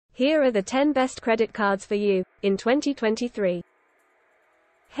Here are the 10 best credit cards for you in 2023.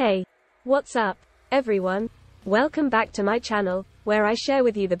 Hey, what's up, everyone? Welcome back to my channel, where I share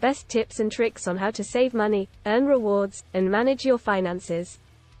with you the best tips and tricks on how to save money, earn rewards, and manage your finances.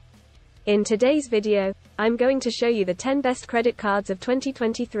 In today's video, I'm going to show you the 10 best credit cards of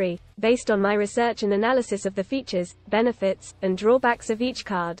 2023, based on my research and analysis of the features, benefits, and drawbacks of each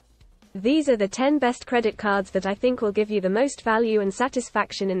card. These are the 10 best credit cards that I think will give you the most value and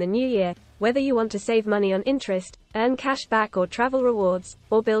satisfaction in the new year, whether you want to save money on interest, earn cash back or travel rewards,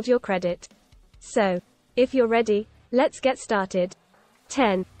 or build your credit. So, if you're ready, let's get started.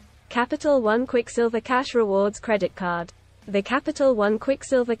 10. Capital One Quicksilver Cash Rewards Credit Card. The Capital One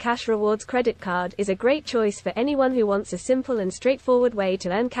Quicksilver Cash Rewards Credit Card is a great choice for anyone who wants a simple and straightforward way to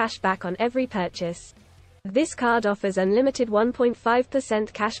earn cash back on every purchase. This card offers unlimited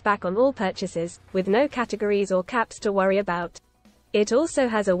 1.5% cash back on all purchases, with no categories or caps to worry about. It also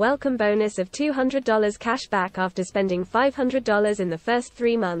has a welcome bonus of $200 cash back after spending $500 in the first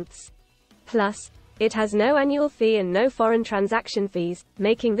 3 months. Plus, it has no annual fee and no foreign transaction fees,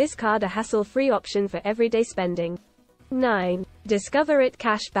 making this card a hassle-free option for everyday spending. 9. Discover It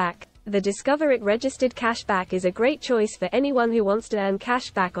Cashback. The Discover It Registered Cashback is a great choice for anyone who wants to earn cash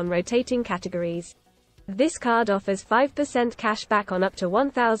back on rotating categories. This card offers 5% cash back on up to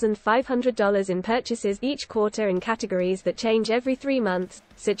 $1,500 in purchases each quarter in categories that change every 3 months,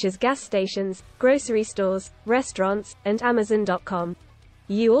 such as gas stations, grocery stores, restaurants, and Amazon.com.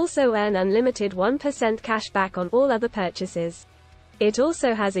 You also earn unlimited 1% cash back on all other purchases. It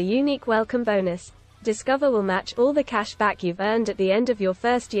also has a unique welcome bonus. Discover will match all the cash back you've earned at the end of your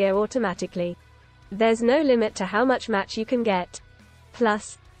first year automatically. There's no limit to how much match you can get.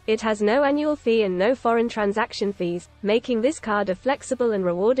 Plus, it has no annual fee and no foreign transaction fees, making this card a flexible and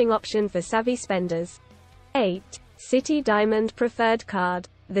rewarding option for savvy spenders. 8. Citi Diamond Preferred Card.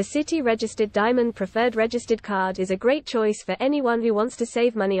 The Citi Registered Diamond Preferred Registered Card is a great choice for anyone who wants to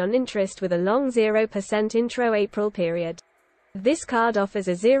save money on interest with a long 0% intro April period. This card offers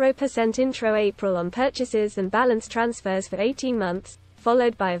a 0% intro April on purchases and balance transfers for 18 months,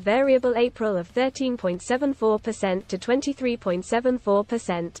 followed by a variable April of 13.74% to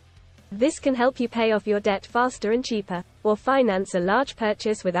 23.74%. This can help you pay off your debt faster and cheaper, or finance a large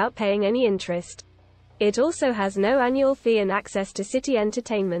purchase without paying any interest. It also has no annual fee and access to Citi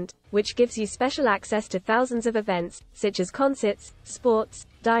Entertainment, which gives you special access to thousands of events, such as concerts, sports,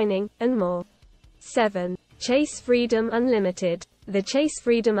 dining, and more. 7. Chase Freedom Unlimited. The Chase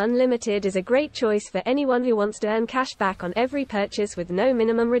Freedom Unlimited is a great choice for anyone who wants to earn cash back on every purchase with no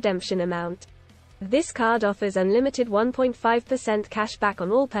minimum redemption amount. This card offers unlimited 1.5% cash back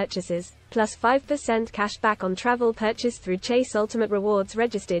on all purchases, plus 5% cash back on travel purchased through Chase Ultimate Rewards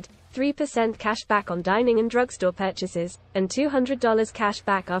Registered, 3% cash back on dining and drugstore purchases, and $200 cash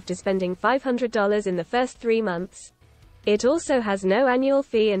back after spending $500 in the first 3 months. It also has no annual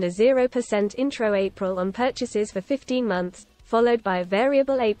fee and a 0% intro April on purchases for 15 months, followed by a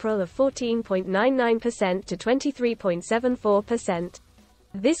variable April of 14.99% to 23.74%.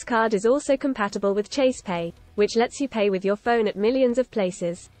 This card is also compatible with Chase Pay, which lets you pay with your phone at millions of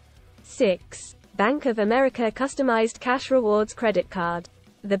places. 6. Bank of America Customized Cash Rewards Credit Card.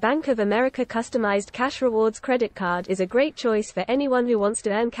 The Bank of America Customized Cash Rewards Credit Card is a great choice for anyone who wants to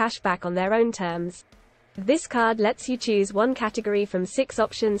earn cash back on their own terms. This card lets you choose one category from 6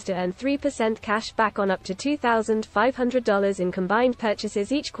 options to earn 3% cash back on up to $2,500 in combined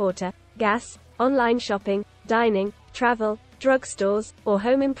purchases each quarter: gas, online shopping, dining, travel, drugstores, or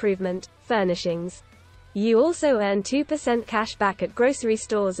home improvement, furnishings. You also earn 2% cash back at grocery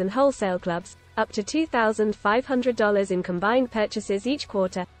stores and wholesale clubs, up to $2,500 in combined purchases each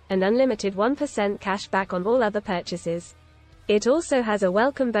quarter, and unlimited 1% cash back on all other purchases. It also has a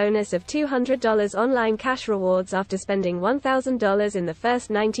welcome bonus of $200 online cash rewards after spending $1,000 in the first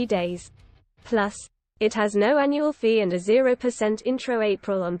 90 days. Plus, it has no annual fee and a 0% intro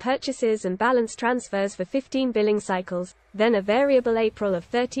April on purchases and balance transfers for 15 billing cycles, then a variable April of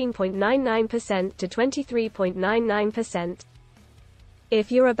 13.99% to 23.99%. If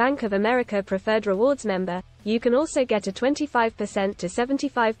you're a Bank of America Preferred Rewards member, you can also get a 25% to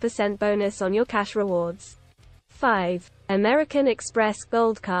 75% bonus on your cash rewards. 5. American Express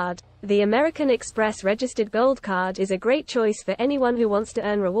Gold Card. The American Express Registered Gold Card is a great choice for anyone who wants to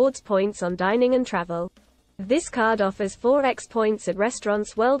earn rewards points on dining and travel. This card offers 4x points at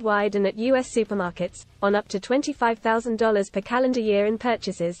restaurants worldwide and at U.S. supermarkets, on up to $25,000 per calendar year in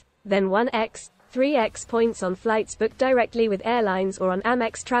purchases, then 1x, 3x points on flights booked directly with airlines or on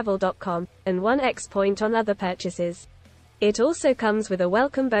Amex travel.com, and 1x point on other purchases. It also comes with a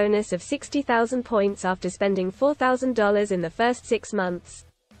welcome bonus of 60,000 points after spending $4,000 in the first 6 months.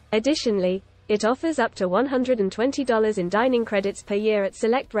 Additionally, it offers up to $120 in dining credits per year at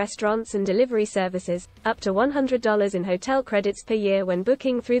select restaurants and delivery services, up to $100 in hotel credits per year when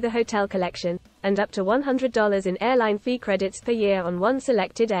booking through the hotel collection, and up to $100 in airline fee credits per year on one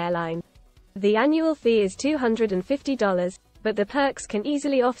selected airline. The annual fee is $250, but the perks can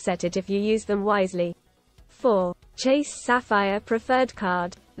easily offset it if you use them wisely. 4. Chase Sapphire Preferred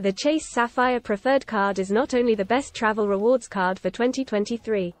Card. The Chase Sapphire Preferred Card is not only the best travel rewards card for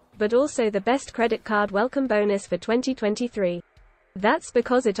 2023, but also the best credit card welcome bonus for 2023. That's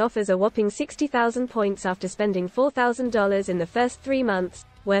because it offers a whopping 60,000 points after spending $4,000 in the first 3 months,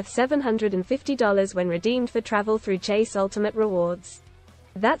 worth $750 when redeemed for travel through Chase Ultimate Rewards.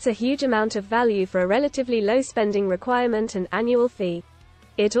 That's a huge amount of value for a relatively low spending requirement and annual fee.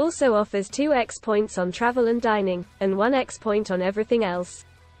 It also offers 2x points on travel and dining, and 1x point on everything else.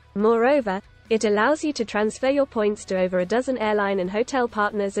 Moreover, it allows you to transfer your points to over a dozen airline and hotel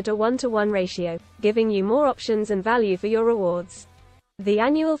partners at a 1-to-1 ratio, giving you more options and value for your rewards. The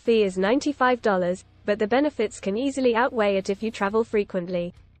annual fee is $95, but the benefits can easily outweigh it if you travel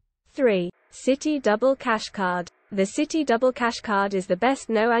frequently. 3. Citi Double Cash Card. The Citi Double Cash Card is the best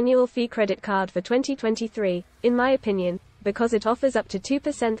no annual fee credit card for 2023, in my opinion, because it offers up to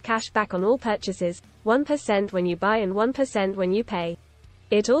 2% cash back on all purchases, 1% when you buy and 1% when you pay.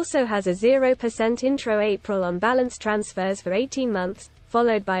 It also has a 0% intro April on balance transfers for 18 months,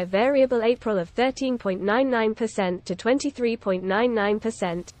 followed by a variable April of 13.99% to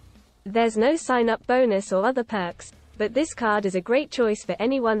 23.99%. There's no sign-up bonus or other perks, but this card is a great choice for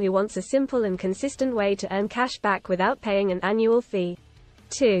anyone who wants a simple and consistent way to earn cash back without paying an annual fee.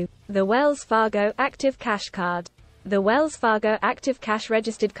 2. The Wels Fago Active Cash Card. The Wels Fago Active Cash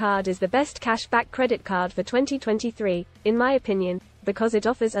Registered Card is the best cashback credit card for 2023, in my opinion, because it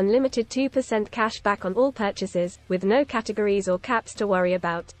offers unlimited 2% cash back on all purchases, with no categories or caps to worry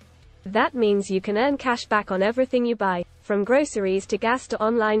about. That means you can earn cash back on everything you buy, from groceries to gas to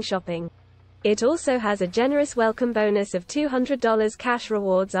online shopping. It also has a generous welcome bonus of $200 cash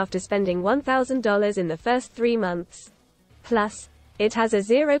rewards after spending $1,000 in the first 3 months. Plus, it has a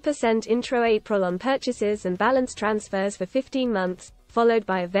 0% intro April on purchases and balance transfers for 15 months, followed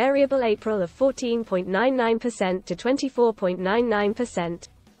by a variable April of 14.99% to 24.99%.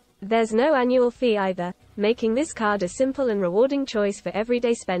 There's no annual fee either, making this card a simple and rewarding choice for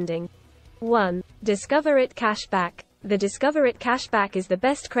everyday spending. 1. Discover It Cashback. The Discover It Cashback is the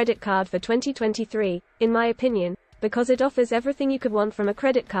best credit card for 2023, in my opinion, because it offers everything you could want from a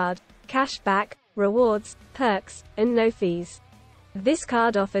credit card: cash back, rewards, perks, and no fees. This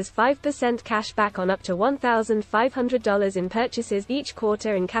card offers 5% cash back on up to $1,500 in purchases each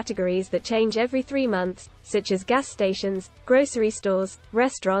quarter in categories that change every 3 months, such as gas stations, grocery stores,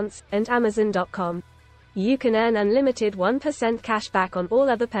 restaurants, and Amazon.com. You can earn unlimited 1% cash back on all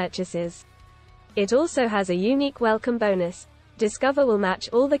other purchases. It also has a unique welcome bonus. Discover will match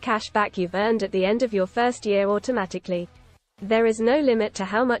all the cash back you've earned at the end of your first year automatically. There is no limit to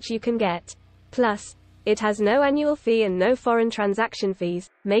how much you can get. Plus, it has no annual fee and no foreign transaction fees,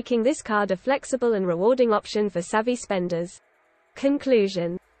 making this card a flexible and rewarding option for savvy spenders.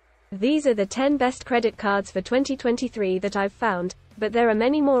 Conclusion. These are the 10 best credit cards for 2023 that I've found, but there are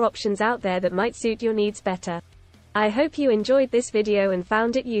many more options out there that might suit your needs better. I hope you enjoyed this video and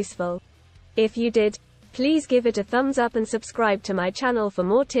found it useful. If you did, please give it a thumbs up and subscribe to my channel for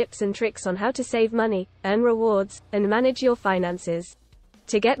more tips and tricks on how to save money, earn rewards, and manage your finances.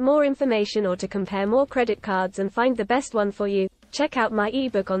 To get more information or to compare more credit cards and find the best one for you, check out my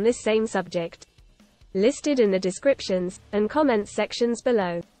ebook on this same subject. Listed in the descriptions and comments sections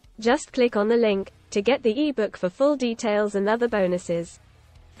below. Just click on the link to get the ebook for full details and other bonuses.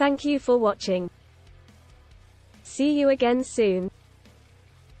 Thank you for watching. See you again soon.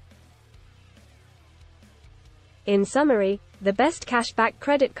 In summary, the best cashback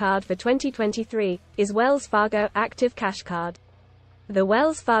credit card for 2023 is Wels Fago Active Cash Card. The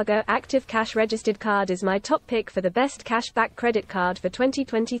Wels Fago Active Cash Registered Card is my top pick for the best cashback credit card for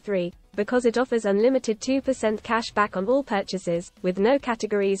 2023, because it offers unlimited 2% cash back on all purchases, with no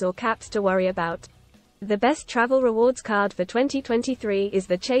categories or caps to worry about. The best travel rewards card for 2023 is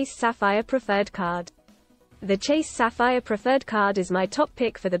the Chase Sapphire Preferred Card. The Chase Sapphire Preferred Card is my top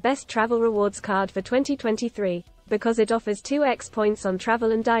pick for the best travel rewards card for 2023, because it offers 2x points on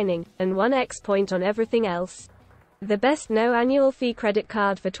travel and dining, and 1x point on everything else. The best no annual fee credit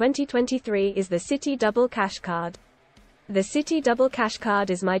card for 2023 is the Citi Double Cash Card. The Citi Double Cash Card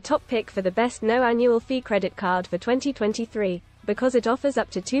is my top pick for the best no annual fee credit card for 2023, because it offers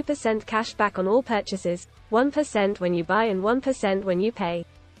up to 2% cash back on all purchases, 1% when you buy and 1% when you pay.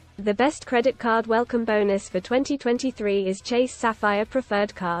 The best credit card welcome bonus for 2023 is Chase Sapphire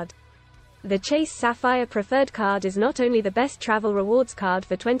Preferred Card. The Chase Sapphire Preferred Card is not only the best travel rewards card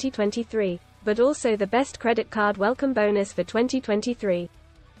for 2023, but also the best credit card welcome bonus for 2023.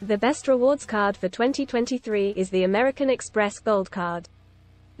 The best rewards card for 2023 is the American Express Gold Card.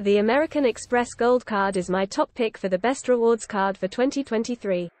 The American Express Gold Card is my top pick for the best rewards card for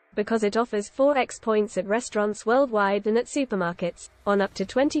 2023, because it offers 4x points at restaurants worldwide and at supermarkets, on up to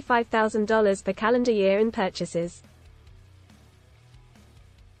 $25,000 per calendar year in purchases.